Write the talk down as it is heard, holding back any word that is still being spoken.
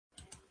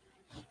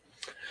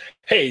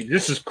Hey,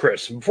 this is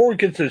Chris. Before we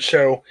get to the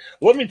show,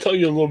 let me tell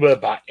you a little bit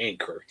about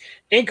Anchor.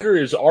 Anchor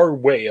is our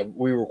way of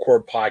we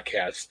record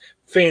podcasts.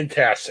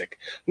 Fantastic.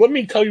 Let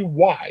me tell you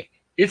why.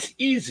 It's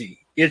easy.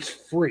 It's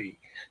free.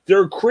 There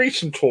are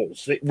creation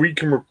tools that where you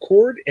can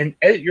record and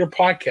edit your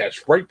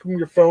podcast right from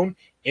your phone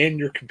and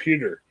your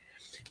computer.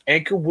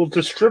 Anchor will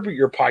distribute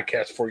your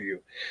podcast for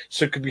you,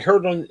 so it can be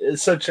heard on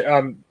such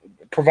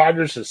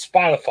providers as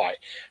Spotify,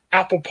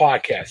 Apple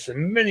Podcasts,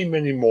 and many,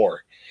 many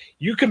more.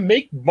 You can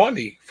make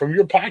money from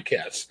your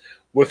podcast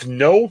with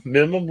no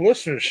minimum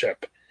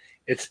listenership.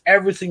 It's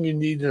everything you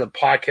need in a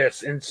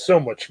podcast and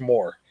so much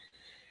more.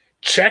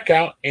 Check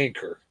out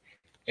Anchor,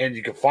 and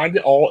you can find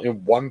it all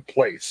in one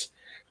place.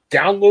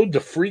 Download the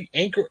free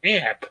Anchor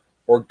app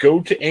or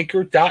go to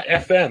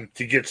anchor.fm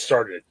to get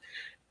started.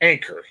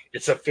 Anchor,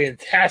 it's a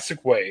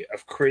fantastic way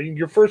of creating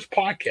your first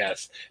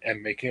podcast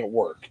and making it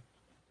work.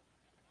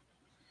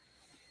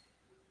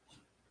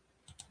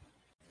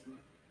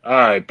 All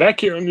right,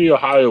 back here in the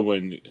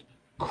Ohioan,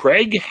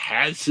 Craig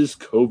has his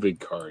COVID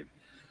card.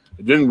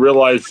 I didn't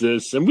realize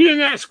this, and we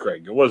didn't ask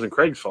Craig. It wasn't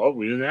Craig's fault.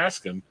 We didn't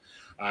ask him.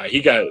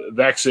 He got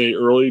vaccinated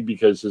early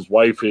because his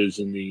wife is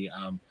in the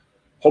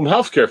home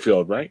healthcare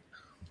field, right?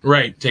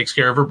 Right. Takes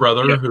care of her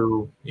brother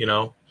who,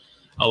 I'm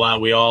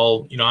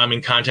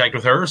in contact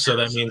with her. So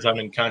that means I'm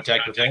in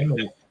contact with him.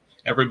 And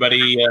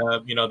everybody,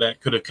 that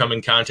could have come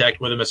in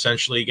contact with him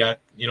essentially got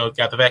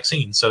the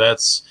vaccine. So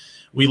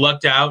we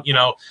lucked out.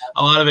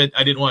 A lot of it,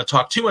 I didn't want to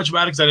talk too much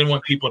about it because I didn't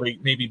want people to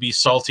maybe be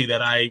salty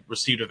that I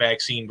received a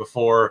vaccine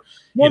before,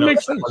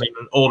 makes sense.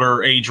 an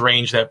older age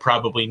range that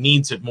probably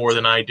needs it more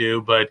than I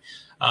do. But,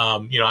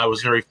 I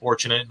was very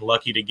fortunate and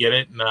lucky to get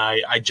it. And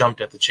I jumped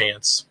at the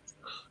chance.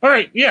 All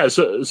right. Yeah.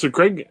 So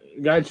Craig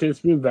got a chance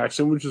to be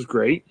vaccinated, which is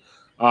great.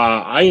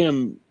 I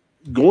am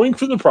going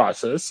through the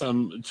process.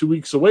 I'm 2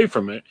 weeks away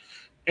from it.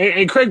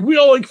 And Craig, we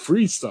all like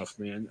free stuff,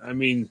 man. I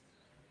mean,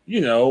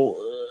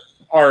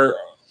 our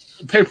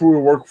paper we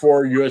work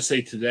for,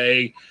 USA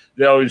Today,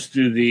 they always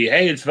do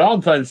hey, it's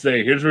Valentine's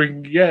Day. Here's what you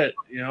can get,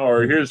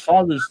 or here's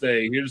Father's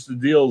Day. Here's the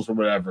deals or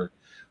whatever.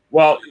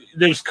 Well,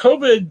 there's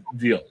COVID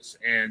deals.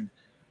 And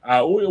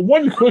we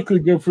want to quickly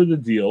go for the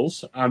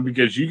deals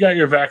because you got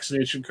your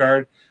vaccination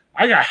card.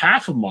 I got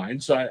half of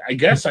mine, so I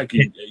guess I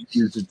could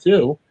use it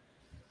too.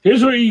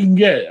 Here's what you can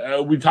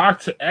get. We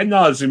talked ad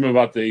nauseum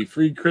about the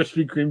free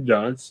Krispy Kreme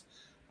donuts.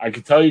 I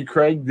can tell you,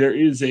 Craig, there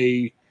is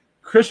a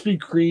Krispy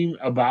Kreme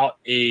about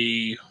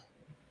probably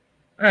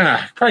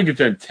get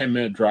there in a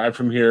 10-minute drive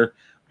from here.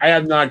 I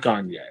have not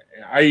gone yet.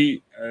 I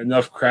eat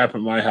enough crap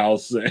at my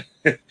house,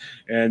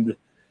 and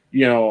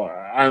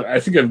I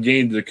think I've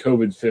gained the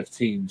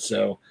COVID-15.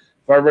 So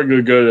if I were going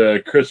to go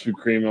to Krispy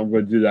Kreme, I'm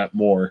going to do that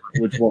more,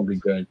 which won't be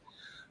good.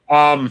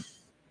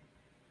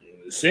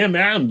 Sam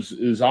Adams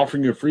is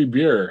offering a free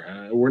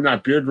beer. We're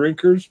not beer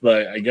drinkers,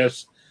 but I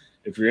guess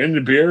if you're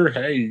into beer,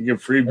 hey, you can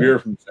get free beer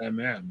from Sam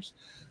Adams.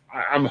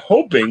 I'm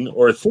hoping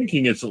or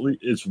thinking it's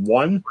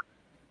one.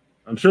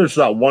 I'm sure it's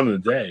not one a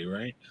day,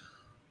 right?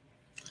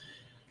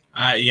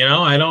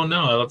 I don't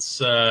know. Let's,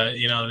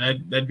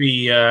 that'd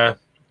be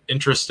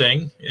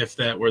interesting if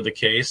that were the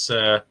case.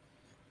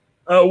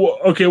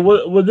 Okay.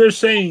 Well, they're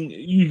saying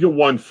you get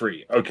one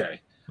free.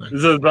 Okay. This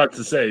is about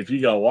to say, if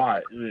you got a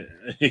lot,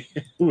 it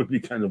would be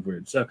kind of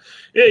weird. So,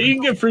 yeah, you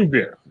can get free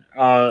beer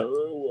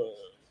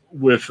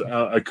with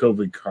a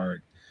COVID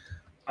card.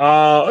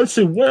 Let's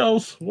see, what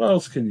else? What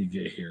else can you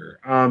get here?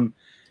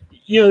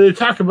 They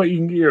talk about you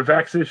can get your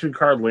vaccination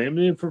card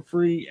laminated for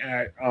free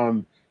at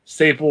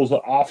Staples,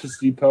 Office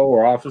Depot,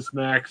 or Office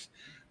Max.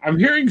 I'm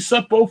hearing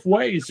stuff both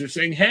ways. They're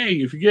saying, hey,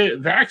 if you get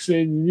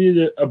vaccinated, you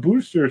need a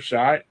booster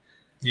shot.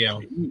 Yeah.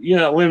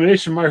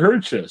 Lamination might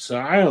hurt you. So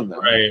I don't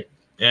know. Right.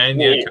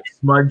 And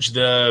smudge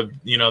the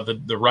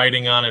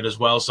writing on it as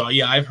well. So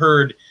yeah, I've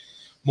heard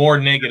more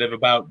negative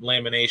about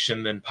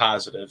lamination than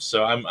positive.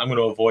 So I'm going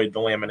to avoid the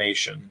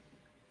lamination.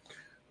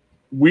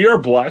 We are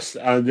blessed.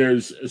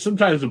 There's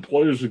sometimes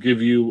employers will give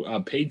you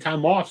paid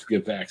time off to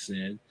get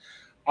vaccinated.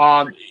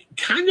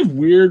 Kind of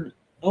weird.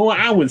 Oh,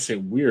 I wouldn't say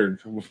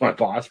weird with my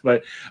boss,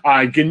 but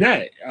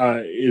Gannett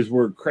is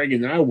where Craig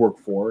and I work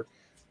for.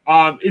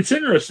 It's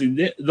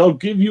interesting. They'll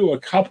give you a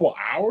couple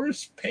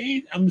hours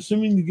paid, I'm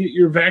assuming, to get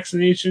your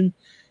vaccination.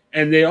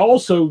 And they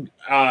also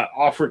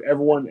offered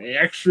everyone an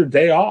extra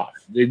day off.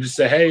 They just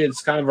say, hey,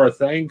 it's kind of our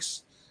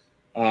thanks.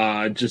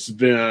 Just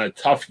been a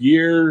tough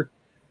year.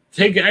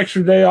 Take an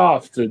extra day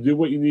off to do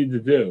what you need to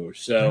do.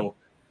 So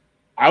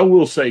I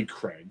will say,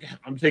 Craig,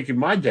 I'm taking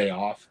my day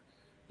off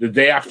the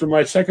day after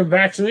my second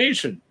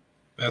vaccination.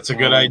 That's a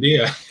good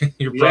idea.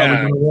 You're probably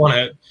going to want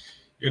it.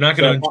 You're not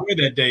going to enjoy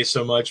that day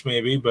so much,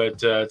 maybe,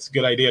 but it's a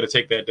good idea to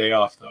take that day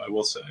off, though, I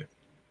will say.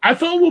 I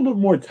felt a little bit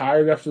more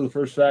tired after the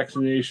first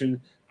vaccination.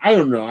 I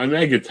don't know. I mean,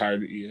 I get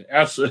tired.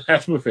 Ask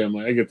my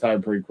family. I get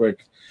tired pretty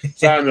quick.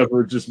 So I don't know if it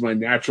was just my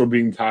natural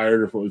being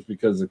tired or if it was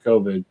because of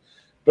COVID.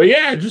 But,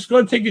 yeah, just go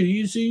and take it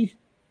easy.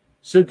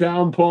 Sit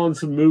down, pull on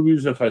some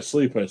movies. If I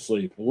sleep, I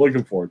sleep. I'm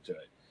looking forward to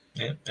it.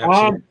 Yeah,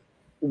 absolutely.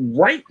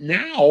 Right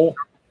now,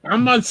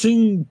 I'm not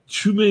seeing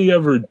too many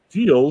other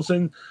deals,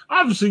 and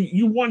obviously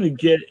you want to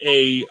get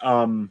a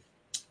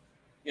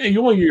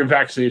you want to get your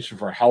vaccination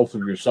for health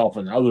of yourself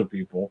and other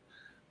people,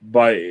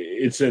 but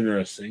it's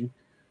interesting.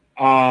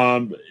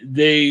 I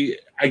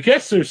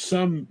guess there's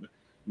some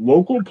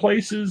local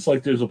places,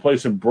 like there's a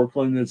place in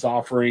Brooklyn that's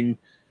offering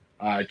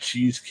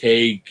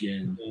cheesecake,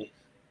 and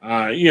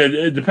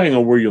depending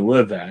on where you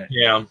live at.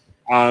 Yeah.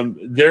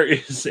 There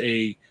is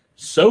a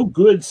So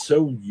Good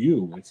So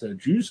You. It's a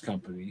juice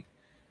company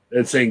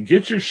that's saying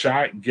get your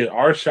shot, get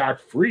our shot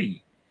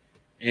free.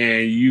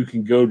 And you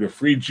can go to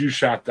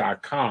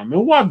freejuiceshot.com.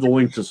 And we'll have the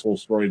link to this whole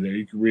story there.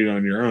 You can read it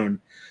on your own.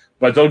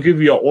 But they'll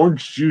give you an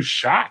orange juice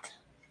shot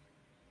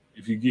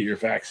if you get your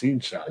vaccine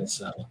shot.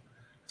 So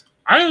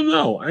I don't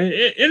know.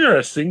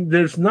 Interesting.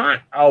 There's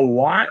not a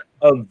lot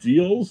of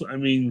deals. I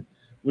mean,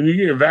 when you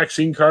get your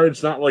vaccine card,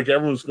 it's not like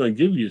everyone's going to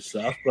give you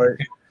stuff, but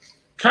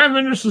kind of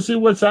interesting to see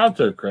what's out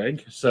there,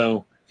 Craig.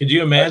 So could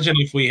you imagine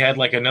if we had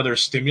like another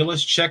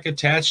stimulus check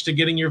attached to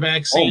getting your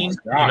vaccine?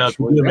 Oh my gosh,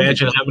 could you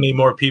imagine how many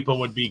more people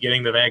would be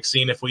getting the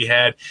vaccine if we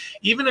had,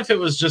 even if it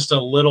was just a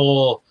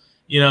little,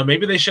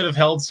 maybe they should have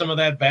held some of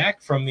that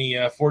back from the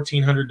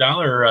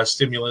 $1,400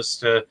 stimulus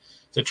to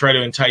try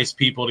to entice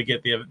people to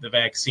get the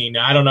vaccine.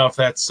 Now, I don't know if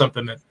that's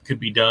something that could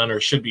be done or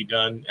should be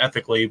done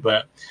ethically,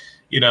 but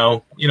we've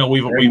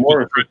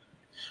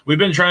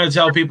been trying to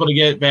tell people to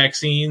get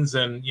vaccines,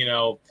 and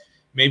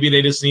maybe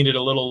they just needed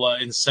a little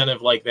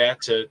incentive like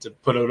that to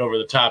put it over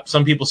the top.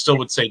 Some people still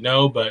would say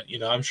no, but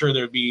I'm sure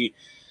there'd be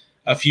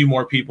a few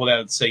more people that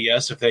would say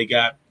yes if they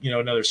got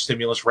another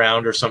stimulus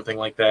round or something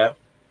like that.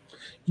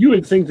 You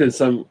would think that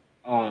some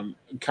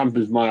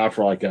companies might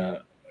offer like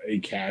a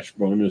cash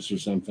bonus or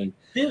something.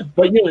 Yeah.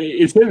 But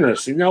it's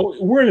interesting. Now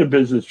we're in a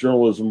business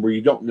journalism where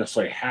you don't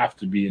necessarily have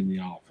to be in the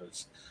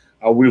office.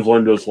 We've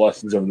learned those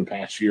lessons over the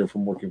past year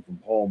from working from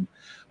home.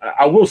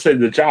 I will say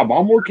the job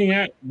I'm working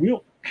at, we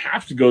don't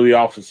have to go to the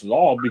office at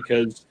all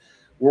because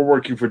we're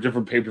working for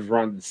different papers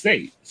around the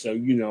state.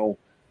 So,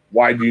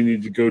 why do you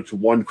need to go to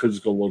one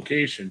physical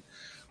location?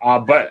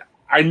 But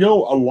I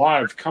know a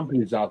lot of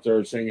companies out there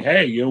are saying,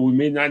 hey, we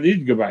may not need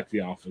to go back to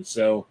the office.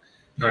 So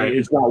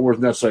it's not worth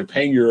necessarily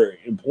paying your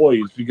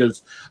employees,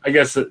 because I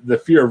guess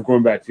the fear of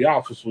going back to the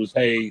office was,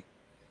 hey,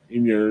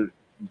 in your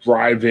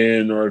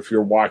drive-in or if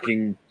you're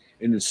walking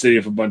in the city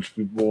of a bunch of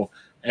people,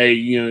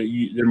 hey,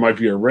 there might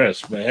be a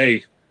risk. But,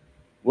 hey,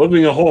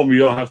 living at home, you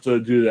don't have to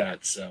do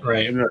that. So,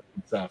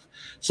 interesting stuff.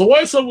 So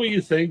let us know what you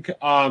think.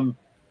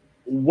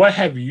 What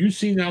have you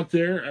seen out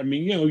there? I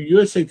mean,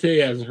 USA Today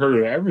hasn't heard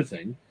of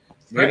everything.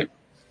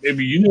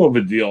 Maybe you know of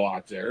a deal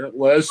out there.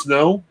 Let us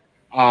know.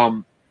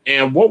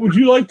 And what would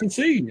you like to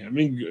see? I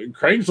mean,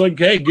 Craig's like,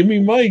 hey, give me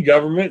money,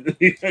 government.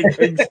 Craig's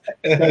got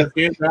his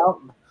hands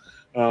out.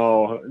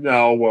 Oh,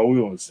 no, well,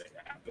 we won't say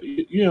that. But,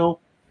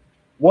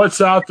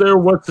 what's out there,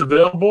 what's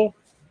available,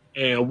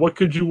 and what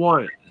could you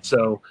want?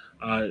 So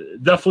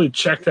definitely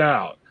check that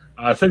out.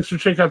 Thanks for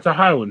checking out the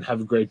Highland.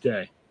 Have a great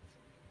day.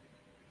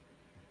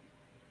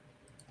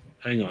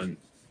 Hang on.